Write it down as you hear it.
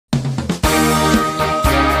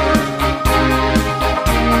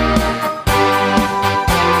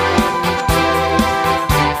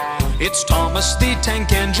Thomas the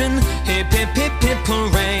Tank Engine, hip hip hip hip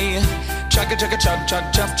hooray. Chugga chugga chug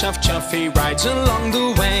chug chuff chuff chuff, he rides along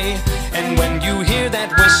the way. And when you hear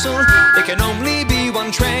that whistle, it can only be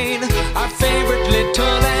one train. Our favorite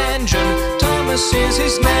little engine, Thomas is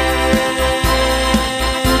his name.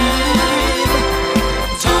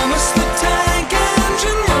 Thomas the Tank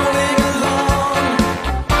Engine rolling along.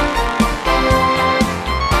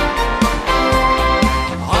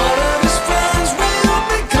 All of his friends will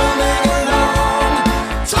be coming along.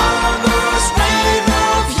 Thomas, we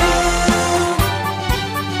love you.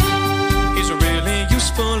 He's a really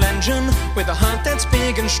useful engine with a heart that's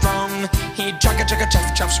big and strong. He chugga chugga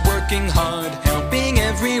chuff chuffs, working hard, helping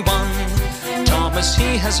everyone. Thomas,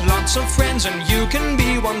 he has lots of friends, and you can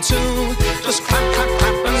be one too. Just clap, clap,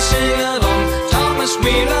 clap and sing along. Thomas,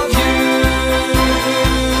 we love you.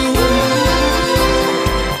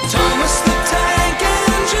 Thomas the Tank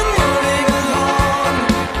Engine rolling along.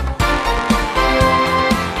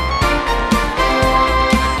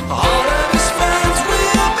 All of his friends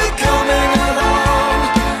will be coming along.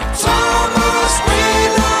 Thomas, we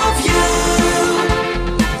love you.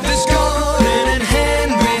 There's Gordon and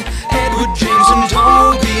Henry, Edward, James and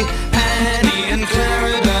Toby, Annie and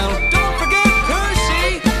Clarabelle. Don't forget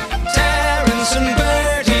Percy, Terence and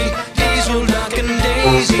Bertie, Hazel, Duck and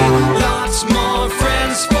Daisy. Lots more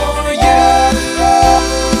friends for you.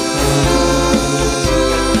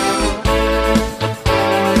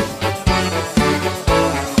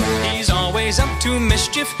 He's always up to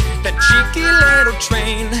mischief, that cheeky little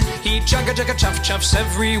train. He chugga chugga chuff chuffs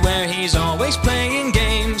everywhere, he's always playing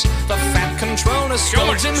games. The fat controller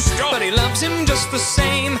scolds him, but he loves him just the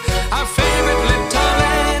same. Our favorite little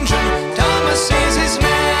engine, Thomas is his name.